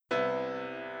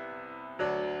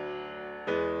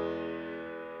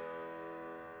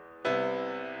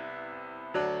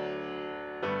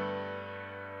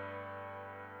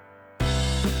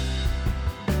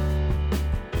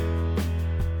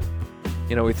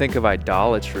We think of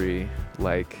idolatry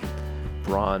like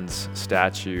bronze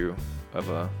statue of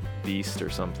a beast or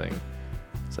something.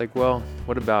 It's like, well,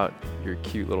 what about your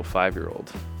cute little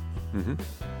 5-year-old? Mm-hmm.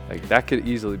 Like that could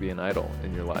easily be an idol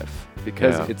in your life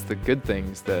because Yeah. it's the good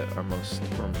things that we're most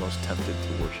tempted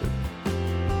to worship.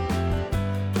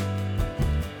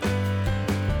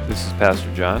 This is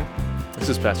Pastor John. This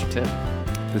is Pastor Tim.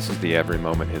 This is the Every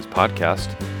Moment His podcast.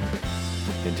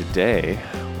 And today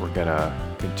we're going to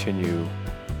continue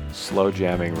slow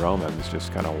jamming Romans,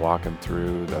 just kind of walking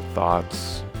through the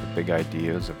thoughts, the big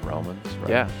ideas of Romans. Right?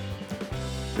 Yeah.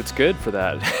 It's good for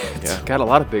that. It's Yeah. got a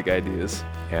lot of big ideas.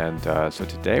 And so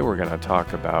today we're going to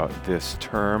talk about this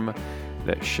term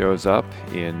that shows up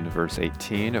in verse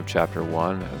 18 of chapter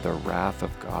 1, the wrath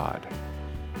of God.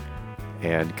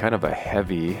 And kind of a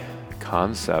heavy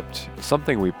concept,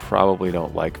 something we probably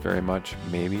don't like very much,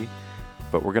 maybe,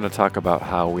 but we're going to talk about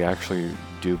how we actually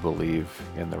do believe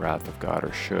in the wrath of God,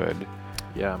 or should,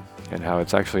 Yeah. and how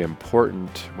it's actually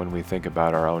important when we think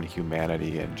about our own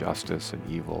humanity and justice and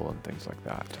evil and things like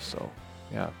that. So,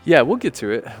 yeah. Yeah, we'll get to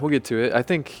it.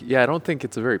 I don't think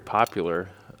it's a very popular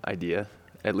idea,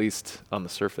 at least on the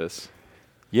surface.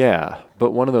 Yeah,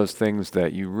 but one of those things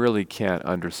that you really can't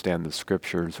understand the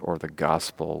scriptures or the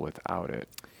gospel without it.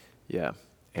 Yeah.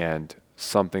 And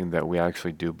something that we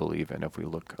actually do believe in if we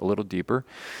look a little deeper.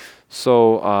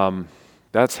 So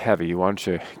that's heavy. Why don't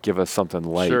you give us something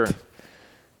light? Sure.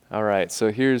 All right.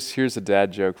 So here's a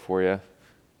dad joke for you.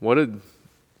 What did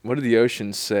the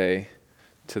ocean say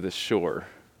to the shore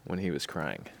when he was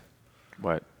crying?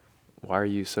 What? Why are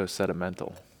you so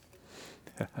sentimental?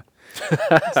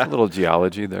 It's a little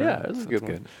geology there. Yeah, that's a good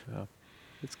one. Good. Yeah,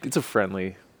 It's a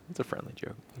friendly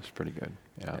joke. it's pretty good.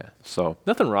 Yeah. Yeah. So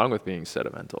Nothing wrong with being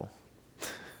sentimental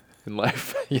in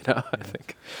life, I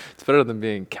think it's better than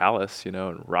being callous,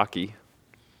 and rocky.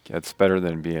 it's better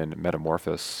than being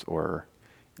metamorphous or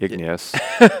igneous.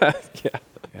 Yeah.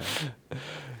 Yeah.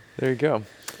 There you go.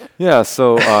 Yeah,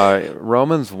 so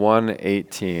Romans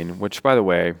 1:18, which, by the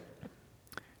way,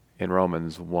 in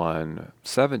Romans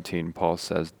 1:17, Paul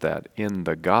says that in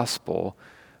the gospel,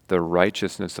 the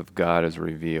righteousness of God is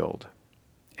revealed.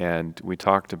 And we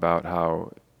talked about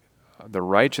how the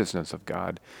righteousness of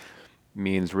God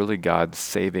means really God's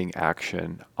saving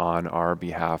action on our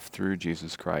behalf through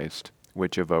Jesus Christ,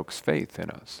 which evokes faith in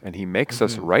us. And he makes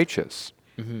us righteous.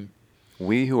 Mm-hmm.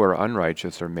 We who are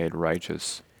unrighteous are made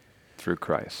righteous through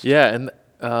Christ. Yeah, and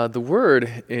the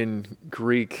word in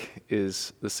Greek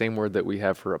is the same word that we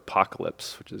have for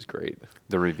apocalypse, which is great.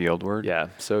 The revealed word? Yeah,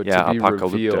 so Yeah, to be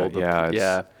apocalypto, revealed. yeah, it's-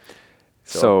 Yeah.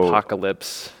 So So-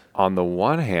 apocalypse. On the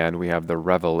one hand, we have the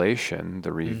revelation,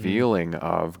 the revealing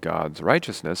of God's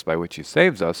righteousness by which he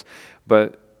saves us.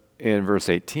 But in verse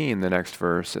 18, the next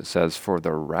verse, it says, for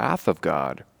the wrath of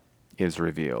God is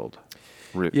revealed.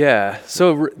 Yeah.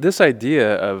 So this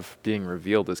idea of being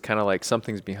revealed is kind of like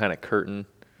something's behind a curtain,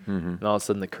 and all of a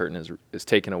sudden the curtain is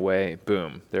taken away.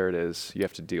 Boom, there it is. You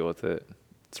have to deal with it.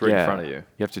 It's right in front of you.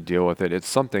 You have to deal with it. It's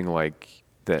something like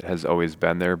that has always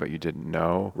been there, but you didn't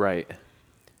know. Right.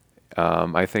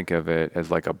 I think of it as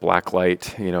like a black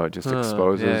light, it just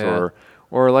exposes, yeah.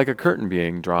 or like a curtain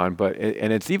being drawn,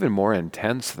 and it's even more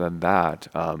intense than that.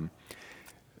 Yeah,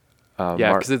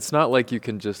 because it's not like you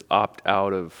can just opt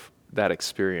out of that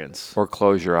experience. Or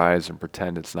close your eyes and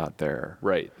pretend it's not there.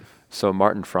 Right. So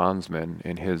Martin Franzmann,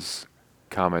 in his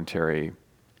commentary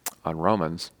on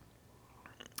Romans,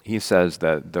 he says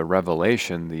that the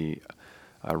revelation, the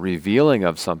revealing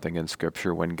of something in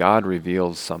Scripture, when God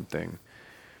reveals something,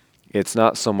 it's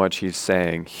not so much he's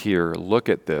saying, here, look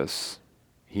at this.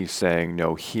 He's saying,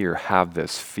 no, here, have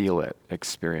this, feel it,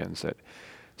 experience it.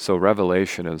 So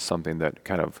revelation is something that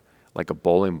kind of, like a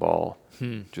bowling ball,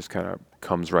 just kind of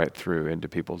comes right through into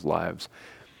people's lives.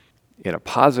 In a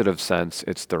positive sense,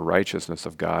 it's the righteousness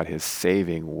of God, his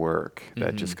saving work,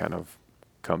 that just kind of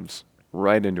comes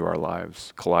right into our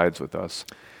lives, collides with us.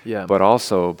 Yeah. But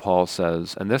also, Paul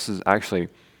says, and this is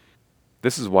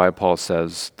why Paul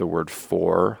says the word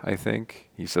for, I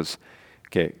think. He says,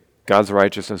 okay, God's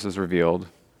righteousness is revealed.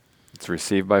 It's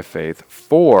received by faith.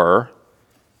 For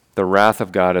the wrath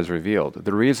of God is revealed.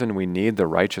 The reason we need the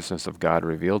righteousness of God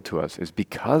revealed to us is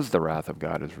because the wrath of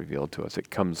God is revealed to us. It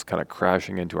comes kind of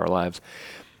crashing into our lives.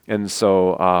 And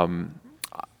so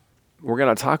we're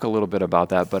going to talk a little bit about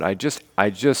that, but I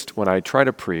just when I try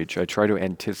to preach, I try to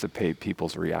anticipate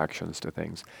people's reactions to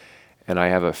things. And I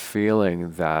have a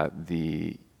feeling that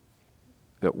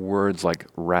that words like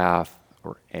wrath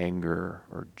or anger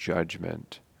or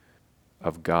judgment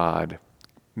of God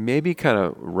maybe kind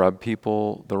of rub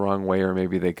people the wrong way, or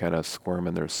maybe they kind of squirm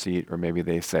in their seat, or maybe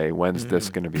they say, when's this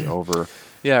going to be over?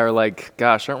 Yeah, or like,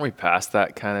 gosh, aren't we past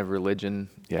that kind of religion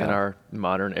in Yeah. our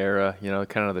modern era?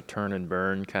 Kind of the turn and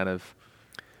burn kind of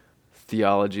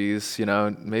theologies.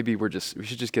 Maybe we should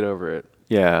just get over it.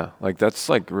 Yeah, like that's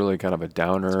like really kind of a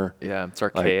downer. Yeah, it's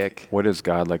Like, archaic. what is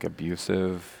God, like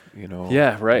abusive,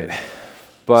 Yeah, right.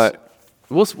 But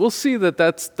We'll see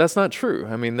that's not true.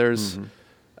 I mean,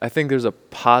 I think there's a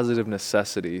positive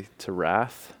necessity to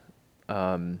wrath.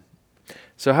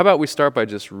 So how about we start by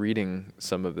just reading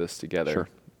some of this together? Sure.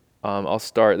 I'll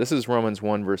start. This is Romans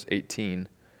 1, verse 18.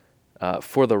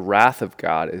 For the wrath of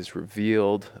God is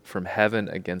revealed from heaven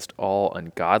against all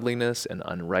ungodliness and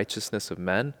unrighteousness of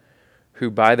men,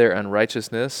 who by their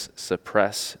unrighteousness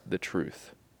suppress the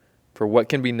truth. For what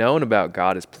can be known about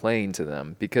God is plain to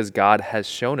them, because God has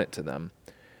shown it to them.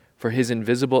 For his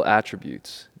invisible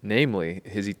attributes, namely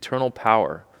his eternal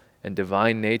power and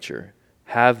divine nature,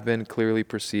 have been clearly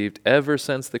perceived ever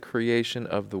since the creation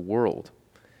of the world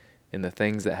in the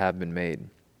things that have been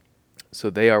made. So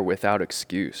they are without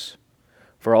excuse.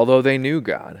 For although they knew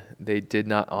God, they did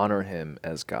not honor him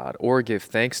as God or give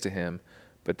thanks to him,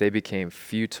 but they became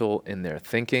futile in their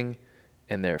thinking,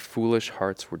 and their foolish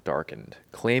hearts were darkened.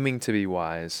 Claiming to be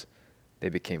wise, they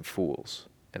became fools,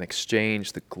 and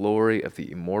exchanged the glory of the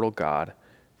immortal God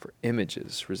for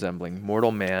images resembling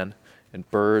mortal man and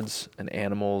birds and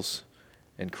animals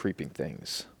and creeping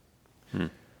things.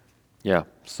 yeah,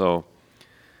 so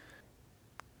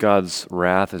God's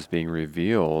wrath is being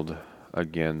revealed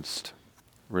against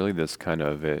really this kind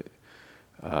of the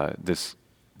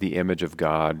image of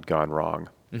God gone wrong.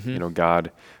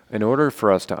 God, in order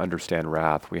for us to understand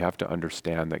wrath, we have to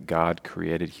understand that God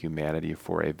created humanity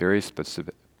for a very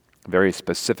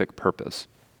specific purpose.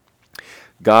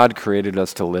 God created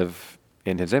us to live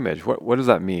in his image. What does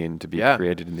that mean, to be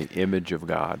created in the image of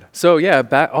God? So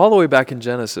all the way back in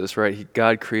Genesis, right?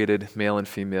 God created male and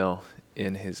female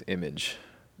in his image.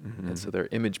 And so they're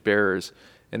image bearers.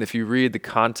 And if you read the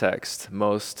context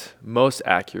most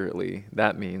accurately,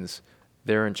 that means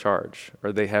they're in charge,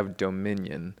 or they have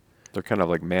dominion. They're kind of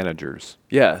like managers.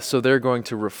 Yeah, so they're going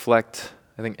to reflect,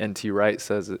 I think N.T. Wright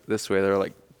says it this way, they're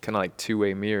like kind of like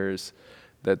two-way mirrors,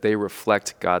 that they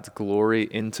reflect God's glory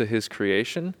into his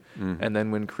creation, and then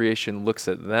when creation looks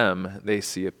at them, they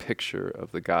see a picture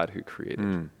of the God who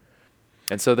created.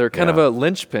 And so they're kind of a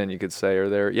linchpin, you could say, or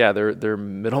they're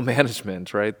middle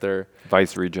management, right? They're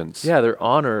vice regents. Yeah, they're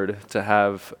honored to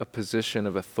have a position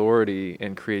of authority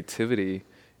and creativity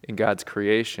in God's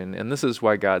creation. And this is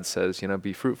why God says,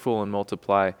 be fruitful and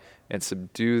multiply and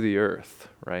subdue the earth,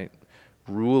 right?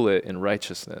 Rule it in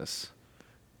righteousness.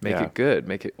 Make it good,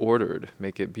 make it ordered,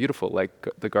 make it beautiful, like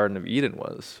the Garden of Eden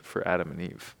was for Adam and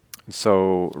Eve.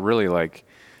 So really, like,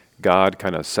 God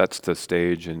kind of sets the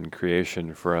stage in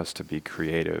creation for us to be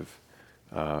creative.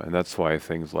 And that's why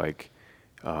things like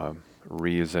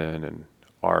reason and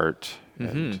art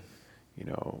and,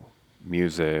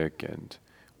 music and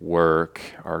work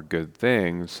are good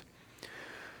things.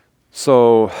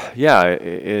 So,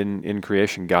 in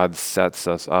creation, God sets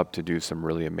us up to do some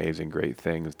really amazing, great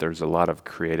things. There's a lot of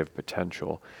creative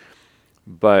potential.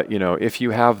 But, if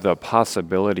you have the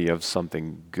possibility of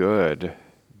something good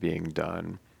being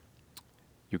done,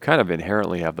 you kind of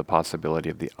inherently have the possibility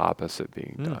of the opposite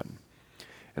being done.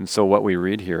 And so what we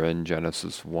read here in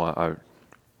Romans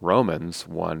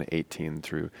 1:18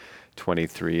 through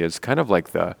 23 is kind of like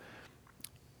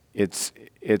it's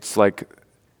like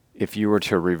if you were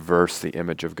to reverse the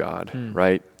image of God,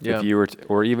 right? Yeah. If you were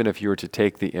or even if you were to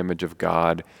take the image of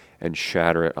God and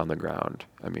shatter it on the ground.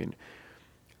 I mean,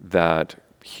 that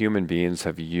human beings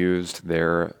have used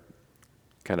their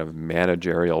kind of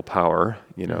managerial power,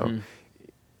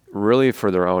 really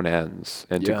for their own ends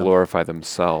and to glorify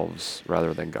themselves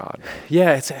rather than God.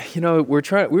 Yeah, it's we were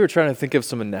trying to think of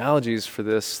some analogies for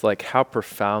this, like how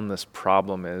profound this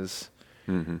problem is.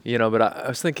 But I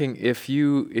was thinking if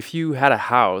you had a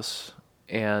house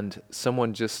and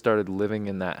someone just started living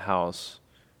in that house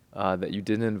that you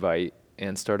didn't invite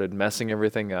and started messing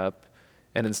everything up,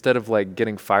 and instead of like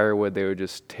getting firewood, they would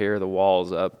just tear the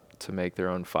walls up to make their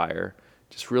own fire.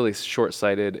 Just really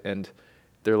short-sighted, and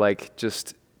they're like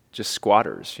just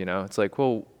squatters, It's like,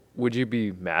 well, would you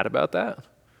be mad about that?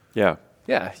 Yeah.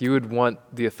 Yeah, you would want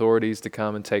the authorities to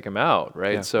come and take them out,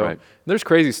 right? Yeah, so right. There's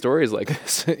crazy stories like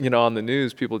this, on the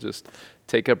news. People just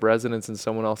take up residence in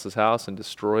someone else's house and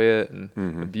destroy it and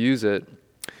abuse it.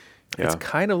 Yeah. It's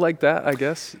kind of like that, I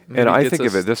guess. And I think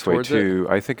of it this way too.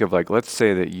 I think of, like, let's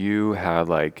say that you had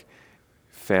like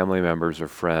family members or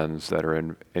friends that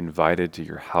are invited to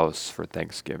your house for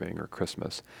Thanksgiving or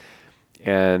Christmas,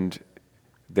 and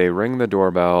they ring the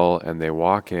doorbell and they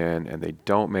walk in and they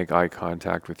don't make eye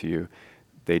contact with you.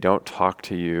 They don't talk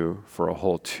to you for a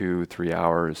whole 2-3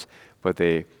 hours, but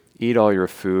they eat all your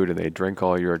food and they drink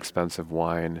all your expensive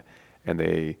wine and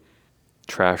they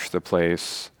trash the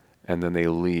place and then they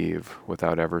leave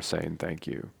without ever saying thank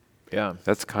you. Yeah.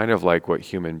 That's kind of like what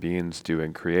human beings do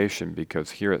in creation,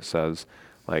 because here it says,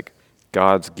 like,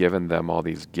 God's given them all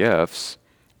these gifts,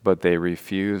 but they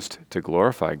refused to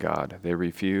glorify God. They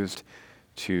refused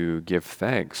to give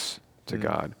thanks to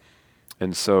God.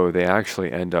 And so they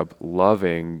actually end up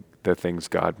loving the things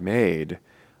God made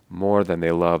more than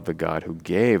they love the God who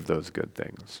gave those good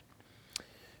things.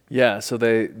 Yeah, so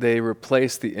they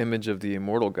replace the image of the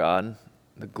immortal God,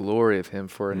 the glory of him,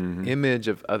 for an image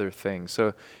of other things.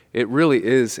 So it really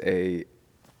is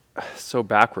so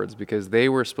backwards, because they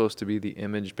were supposed to be the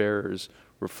image bearers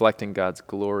reflecting God's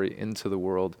glory into the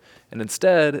world. And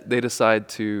instead, they decide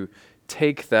to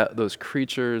take those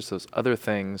creatures, those other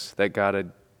things that God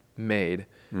had made,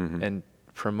 and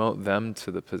promote them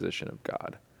to the position of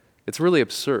God. It's really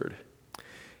absurd.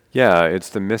 Yeah, it's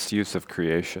the misuse of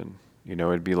creation.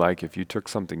 It'd be like if you took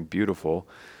something beautiful,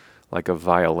 like a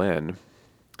violin.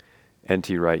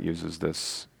 N.T. Wright uses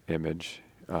this image.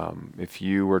 If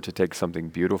you were to take something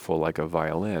beautiful like a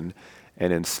violin,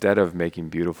 and instead of making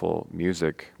beautiful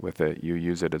music with it, you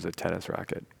use it as a tennis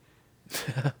racket.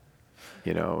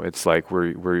 It's like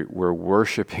we're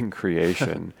worshiping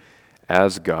creation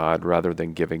as God rather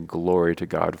than giving glory to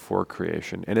God for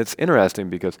creation. And it's interesting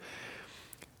because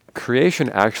creation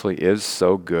actually is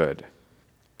so good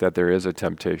that there is a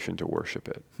temptation to worship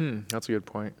it. That's a good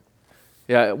point.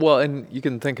 Yeah, well, and you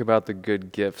can think about the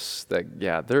good gifts that,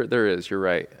 there is, you're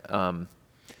right.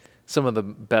 Some of the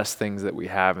best things that we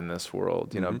have in this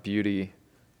world, beauty,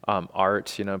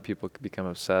 art, people could become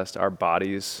obsessed. Our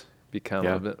bodies become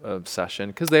an obsession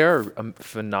because they are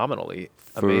phenomenally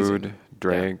amazing. Food,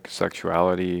 drink,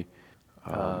 sexuality.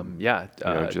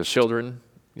 Just children.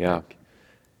 Yeah,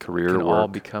 career can work. all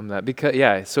become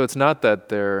that. So it's not that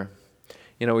they're,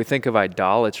 we think of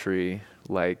idolatry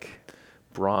like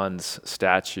bronze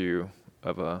statue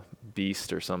of a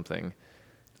beast or something.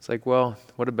 It's like, well,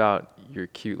 what about your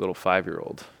cute little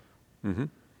 5-year-old?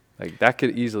 Like that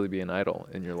could easily be an idol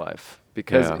in your life,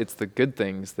 because it's the good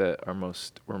things that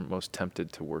we're most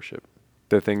tempted to worship.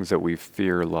 The things that we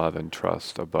fear, love, and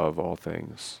trust above all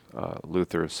things.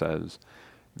 Luther says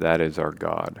that is our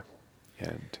God.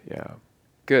 And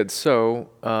Good. So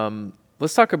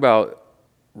let's talk about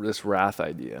this wrath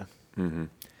idea.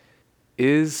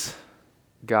 Is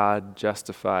God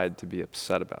justified to be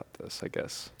upset about this, I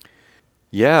guess?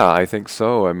 Yeah, I think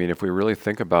so. I mean, if we really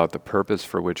think about the purpose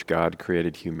for which God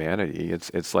created humanity,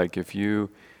 it's like if you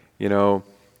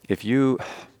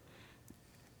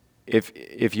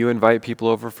invite people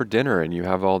over for dinner and you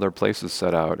have all their places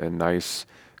set out and nice,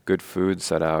 good food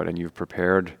set out, and you've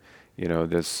prepared,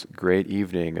 this great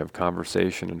evening of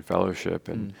conversation and fellowship,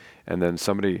 and then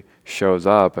somebody shows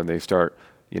up and they start,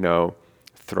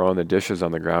 throwing the dishes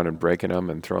on the ground and breaking them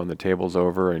and throwing the tables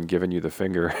over and giving you the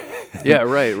finger. Yeah,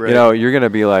 right. You're going to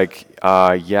be like,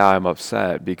 I'm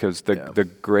upset, because the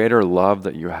greater love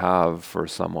that you have for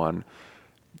someone,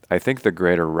 I think the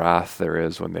greater wrath there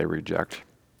is when they reject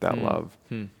that love.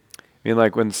 I mean,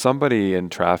 like when somebody in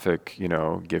traffic,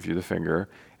 gives you the finger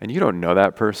and you don't know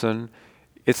that person,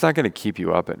 it's not going to keep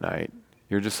you up at night.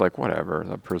 You're just like, whatever,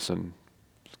 that person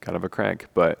is kind of a crank.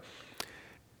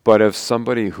 But if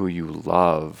somebody who you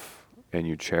love and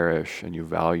you cherish and you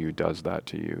value does that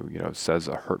to you, says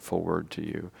a hurtful word to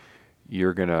you,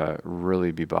 you're going to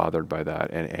really be bothered by that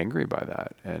and angry by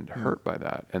that and hurt by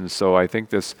that. And so I think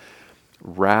this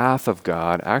wrath of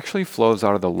God actually flows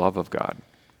out of the love of God.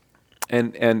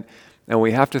 And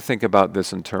we have to think about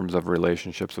this in terms of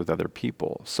relationships with other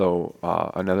people. So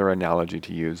another analogy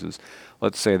to use is,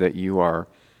 let's say that you are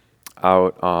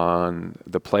out on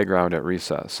the playground at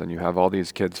recess and you have all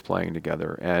these kids playing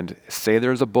together, and say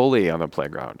there's a bully on the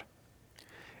playground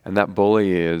and that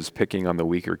bully is picking on the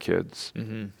weaker kids.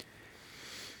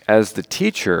 As the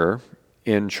teacher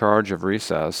in charge of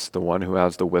recess, the one who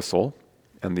has the whistle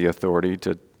and the authority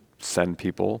to send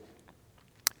people,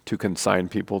 to consign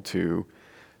people to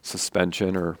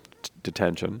suspension or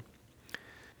detention,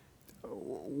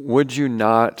 would you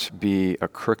not be a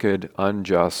crooked,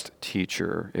 unjust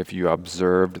teacher if you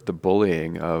observed the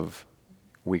bullying of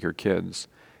weaker kids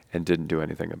and didn't do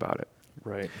anything about it?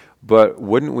 Right. But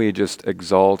wouldn't we just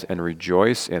exalt and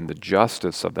rejoice in the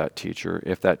justice of that teacher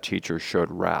if that teacher showed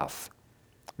wrath?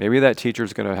 Maybe that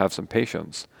teacher's going to have some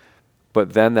patience,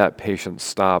 but then that patience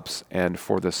stops, and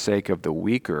for the sake of the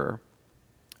weaker,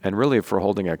 and really for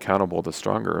holding accountable the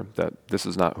stronger, that this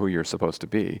is not who you're supposed to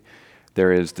be,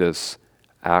 there is this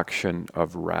action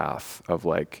of wrath, of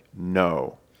like,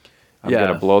 no, I'm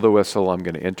going to blow the whistle, I'm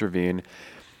going to intervene.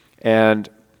 And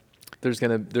there's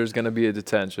gonna be a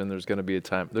detention, there's gonna be a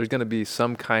time, there's gonna be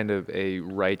some kind of a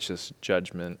righteous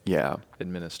judgment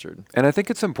administered. And I think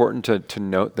it's important to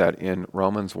note that in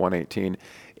Romans 1:18,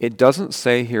 it doesn't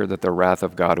say here that the wrath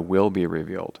of God will be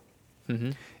revealed.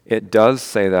 Mm-hmm. It does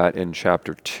say that in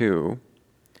chapter 2,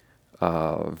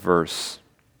 verse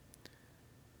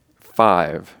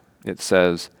 5, it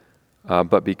says,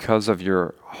 but because of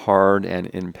your hard and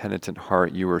impenitent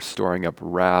heart, you are storing up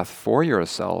wrath for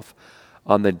yourself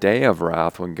on the day of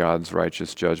wrath when God's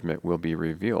righteous judgment will be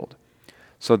revealed.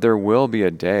 So there will be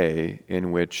a day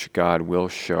in which God will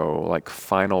show like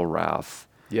final wrath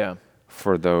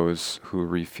for those who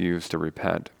refuse to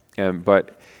repent.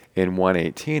 But in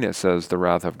 1:18 it says the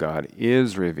wrath of God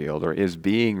is revealed or is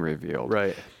being revealed.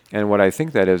 Right. And what I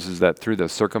think that is that through the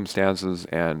circumstances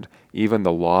and even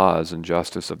the laws and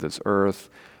justice of this earth,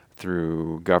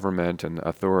 through government and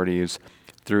authorities,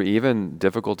 through even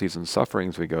difficulties and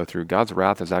sufferings we go through, God's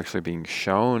wrath is actually being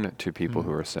shown to people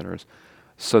who are sinners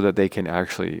so that they can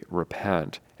actually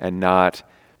repent and not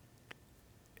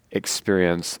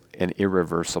experience an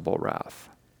irreversible wrath.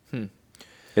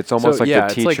 It's almost like the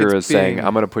teacher is saying,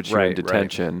 I'm going to put you in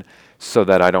detention so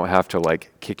that I don't have to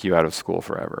like kick you out of school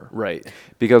forever. Right.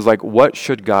 Because like what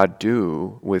should God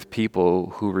do with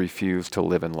people who refuse to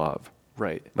live in love?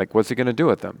 Right. Like what's he going to do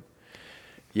with them?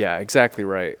 Yeah, exactly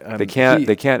right. They can't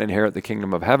inherit the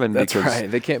kingdom of heaven. That's right.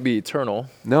 They can't be eternal.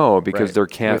 No, because there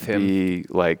can't be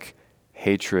like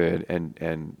hatred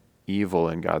and evil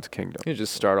in God's kingdom. You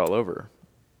just start all over,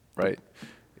 right?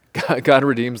 God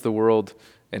redeems the world,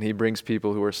 and he brings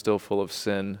people who are still full of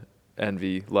sin,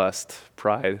 envy, lust,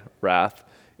 pride, wrath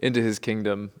into his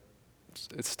kingdom.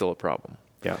 It's still a problem.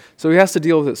 Yeah. So he has to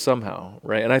deal with it somehow,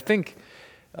 right? And I think,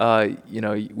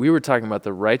 we were talking about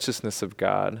the righteousness of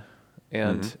God.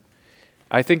 And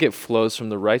I think it flows from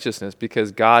the righteousness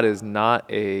because God is not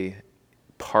a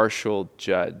partial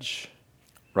judge.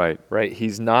 Right. Right.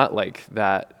 He's not like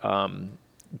that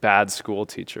bad school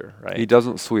teacher, right? He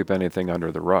doesn't sweep anything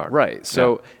under the rug. Right.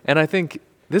 So, and I think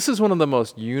this is one of the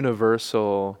most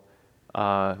universally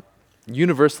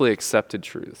accepted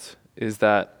truths is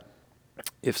that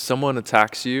if someone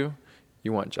attacks you,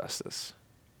 you want justice.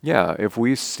 Yeah, if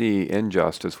we see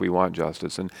injustice, we want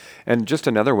justice. And just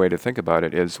another way to think about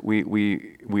it is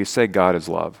we say God is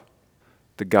love.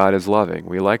 That God is loving.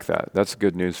 We like that. That's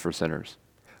good news for sinners.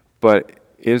 But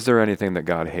is there anything that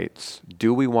God hates?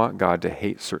 Do we want God to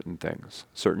hate certain things,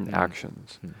 certain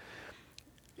actions?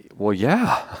 Well,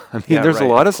 yeah. I mean, there's a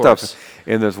lot of stuff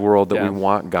in this world that we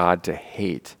want God to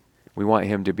hate. We want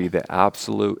him to be the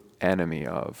absolute enemy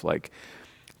of. Like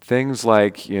things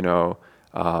like,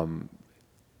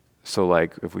 so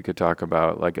like if we could talk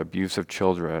about like abuse of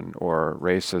children or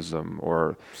racism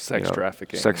or sex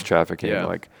trafficking,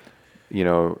 like,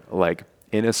 like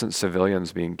innocent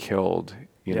civilians being killed,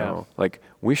 like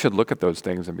we should look at those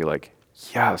things and be like,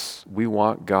 yes, we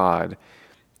want God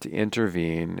to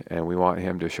intervene and we want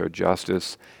him to show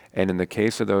justice. And in the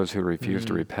case of those who refuse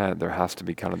to repent, there has to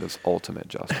be kind of this ultimate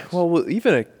justice. Well,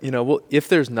 if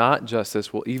there's not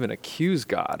justice, we'll even accuse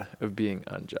God of being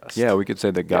unjust. Yeah, we could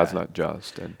say that God's not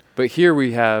just. But here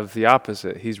we have the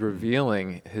opposite. He's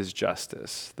revealing his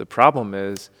justice. The problem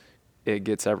is it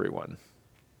gets everyone.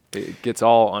 It gets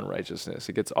all unrighteousness.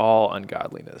 It gets all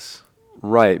ungodliness.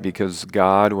 Right, because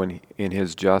God, when in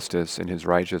his justice, in his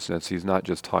righteousness, he's not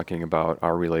just talking about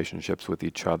our relationships with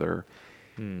each other.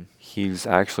 He's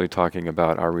actually talking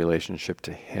about our relationship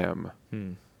to him.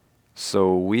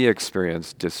 So we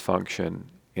experience dysfunction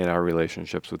in our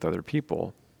relationships with other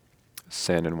people,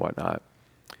 sin and whatnot.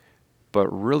 But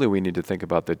really we need to think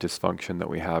about the dysfunction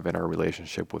that we have in our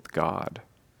relationship with God.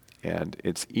 And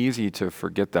it's easy to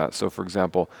forget that. So for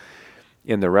example,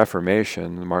 in the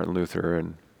Reformation, Martin Luther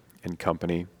and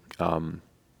company,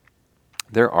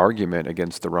 their argument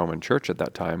against the Roman Church at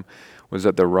that time was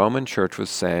that the Roman Church was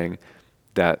saying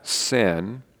that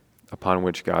sin, upon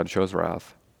which God shows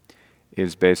wrath,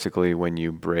 is basically when you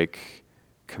break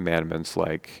commandments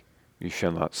like you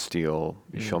shall not steal,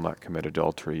 you shall not commit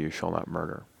adultery, you shall not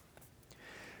murder.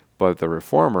 But the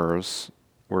Reformers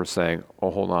were saying,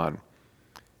 oh, hold on.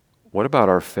 What about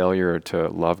our failure to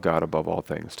love God above all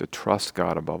things, to trust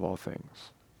God above all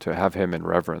things, to have him in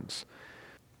reverence,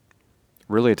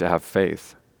 really to have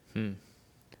faith?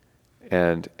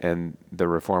 And the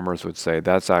Reformers would say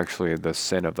that's actually the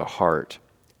sin of the heart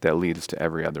that leads to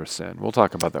every other sin. We'll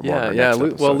talk about that more in our next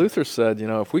episode. Well, Luther said,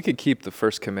 if we could keep the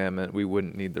first commandment, we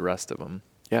wouldn't need the rest of them.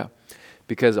 Yeah.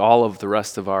 Because all of the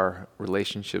rest of our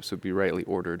relationships would be rightly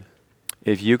ordered.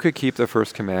 If you could keep the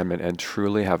first commandment and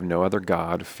truly have no other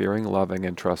God, fearing, loving,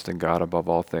 and trusting God above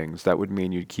all things, that would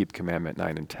mean you'd keep commandment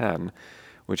 9 and 10,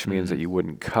 which means that you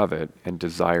wouldn't covet and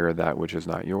desire that which is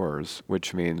not yours,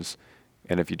 which means,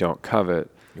 and if you don't covet,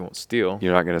 You won't steal.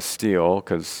 you're not going to steal,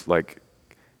 because like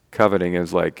coveting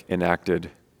is like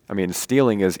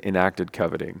stealing is enacted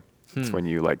coveting. It's when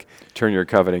you like turn your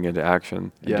coveting into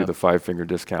action and do the 5-finger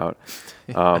discount.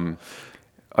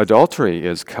 Adultery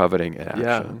is coveting in action.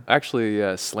 Yeah,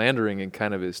 actually, slandering and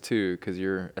kind of is too, because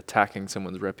you're attacking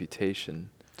someone's reputation.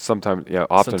 Sometimes,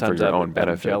 often Sometimes for your out of- own out of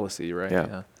benefit. jealousy, right?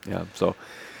 Yeah.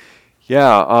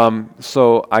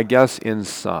 So I guess in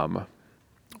sum,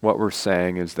 what we're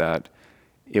saying is that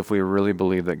if we really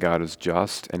believe that God is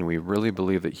just, and we really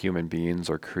believe that human beings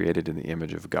are created in the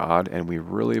image of God, and we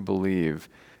really believe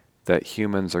that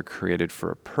humans are created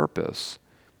for a purpose,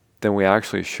 then we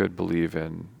actually should believe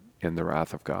in the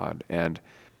wrath of God. And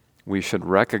we should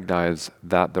recognize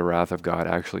that the wrath of God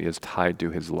actually is tied to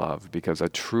his love, because a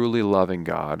truly loving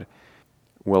God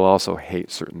will also hate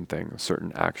certain things,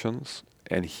 certain actions,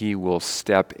 and he will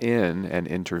step in and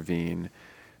intervene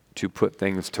to put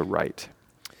things to right.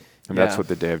 And that's what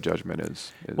the day of judgment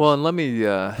is. Well, and let me,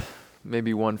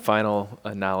 maybe one final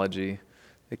analogy.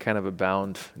 They kind of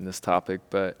abound in this topic,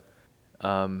 but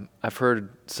I've heard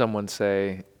someone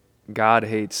say, God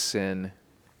hates sin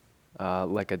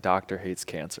like a doctor hates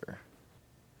cancer.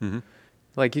 Mm-hmm.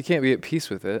 Like, you can't be at peace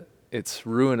with it. It's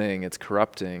ruining, it's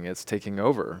corrupting, it's taking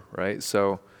over, right?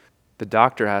 So the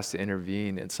doctor has to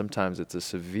intervene, and sometimes it's a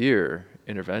severe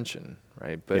intervention,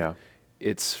 right? But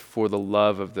it's for the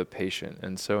love of the patient.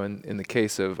 And so in the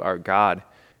case of our God,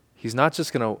 he's not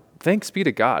just going to, thanks be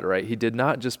to God, right? He did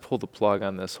not just pull the plug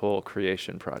on this whole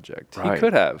creation project. Right. He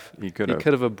could have. He could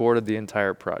have aborted the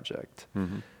entire project.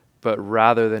 Mm-hmm. But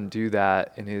rather than do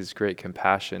that, in his great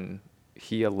compassion,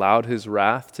 he allowed his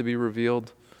wrath to be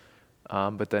revealed,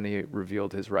 but then he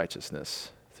revealed his righteousness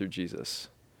through Jesus.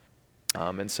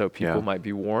 And so people might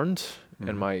be warned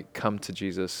and might come to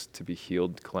Jesus to be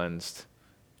healed, cleansed,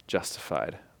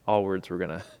 justified. All words we're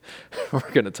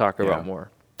gonna talk about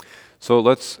more.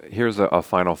 So here's a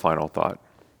final thought.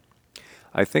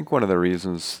 I think one of the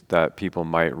reasons that people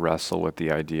might wrestle with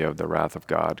the idea of the wrath of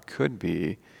God could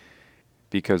be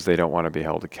because they don't want to be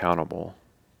held accountable,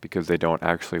 because they don't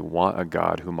actually want a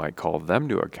God who might call them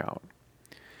to account.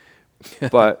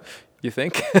 But you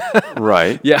think?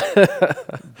 Right. Yeah.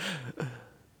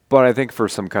 But I think for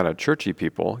some kind of churchy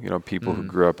people, people who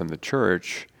grew up in the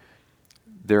church,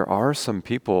 there are some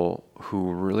people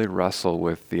who really wrestle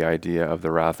with the idea of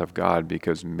the wrath of God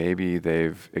because maybe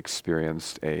they've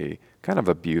experienced a kind of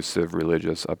abusive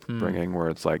religious upbringing where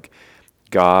it's like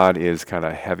God is kind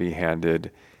of heavy-handed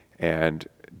and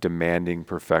demanding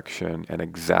perfection and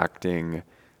exacting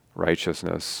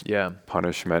righteousness,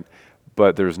 punishment,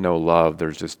 but there's no love,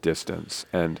 there's just distance.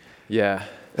 And so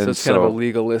it's kind of a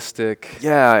legalistic,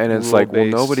 and it's like, well,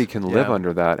 rule-based- nobody can live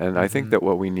under that. And I think that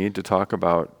what we need to talk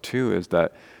about too is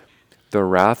that the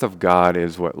wrath of God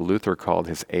is what Luther called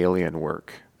his alien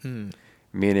work,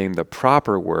 meaning the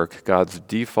proper work, God's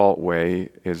default way,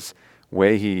 his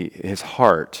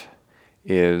heart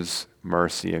is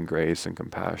mercy and grace and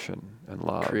compassion and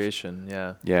love. Creation,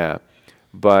 Yeah.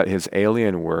 But his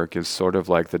alien work is sort of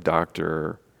like the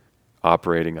doctor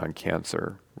operating on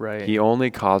cancer. Right. He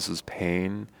only causes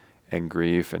pain and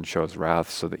grief and shows wrath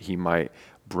so that he might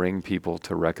bring people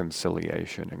to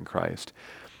reconciliation in Christ.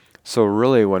 So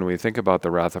really, when we think about the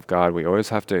wrath of God, we always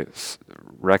have to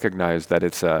recognize that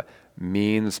it's a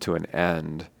means to an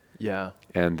end. Yeah.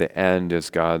 And the end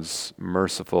is God's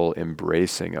merciful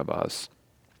embracing of us.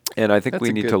 And I think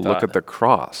we need to look at the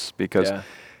cross, because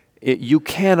you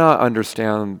cannot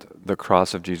understand the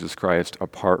cross of Jesus Christ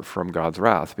apart from God's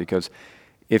wrath, because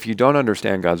if you don't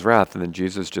understand God's wrath, then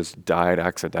Jesus just died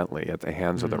accidentally at the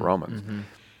hands of the Romans. Mm-hmm.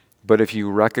 But if you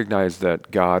recognize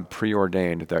that God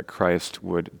preordained that Christ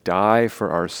would die for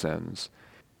our sins,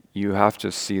 you have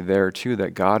to see there too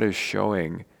that God is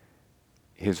showing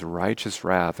his righteous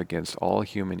wrath against all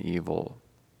human evil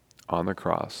on the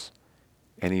cross.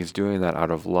 And he's doing that out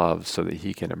of love so that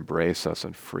he can embrace us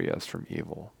and free us from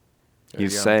evil.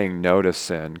 He's saying no to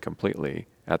sin completely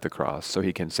at the cross so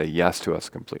he can say yes to us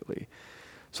completely.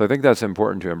 So I think that's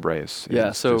important to embrace.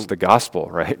 So it's the gospel,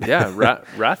 right?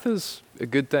 Wrath is a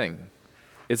good thing.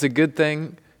 It's a good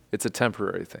thing. It's a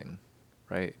temporary thing,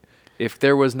 right? If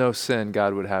there was no sin,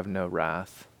 God would have no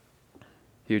wrath.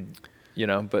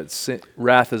 But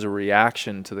wrath is a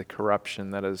reaction to the corruption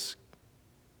that has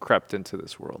crept into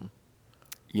this world.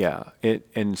 Yeah,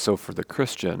 and so for the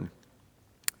Christian,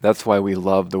 that's why we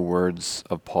love the words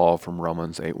of Paul from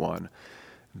Romans 8:1.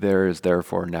 there is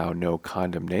therefore now no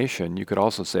condemnation. You could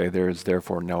also say there is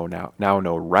therefore now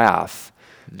no wrath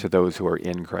to those who are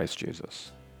in Christ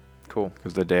Jesus. Cool.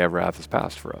 Because the day of wrath is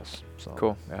past for us. So,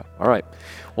 Cool. Yeah. All right.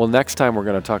 Well, next time we're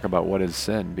going to talk about what is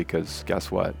sin, because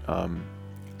guess what?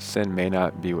 Sin may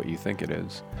not be what you think it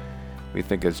is. We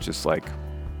think it's just like,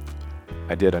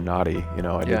 I did a naughty,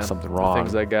 I did something wrong. The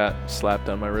things I got slapped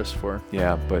on my wrist for.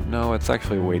 Yeah, but no, it's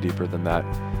actually way deeper than that.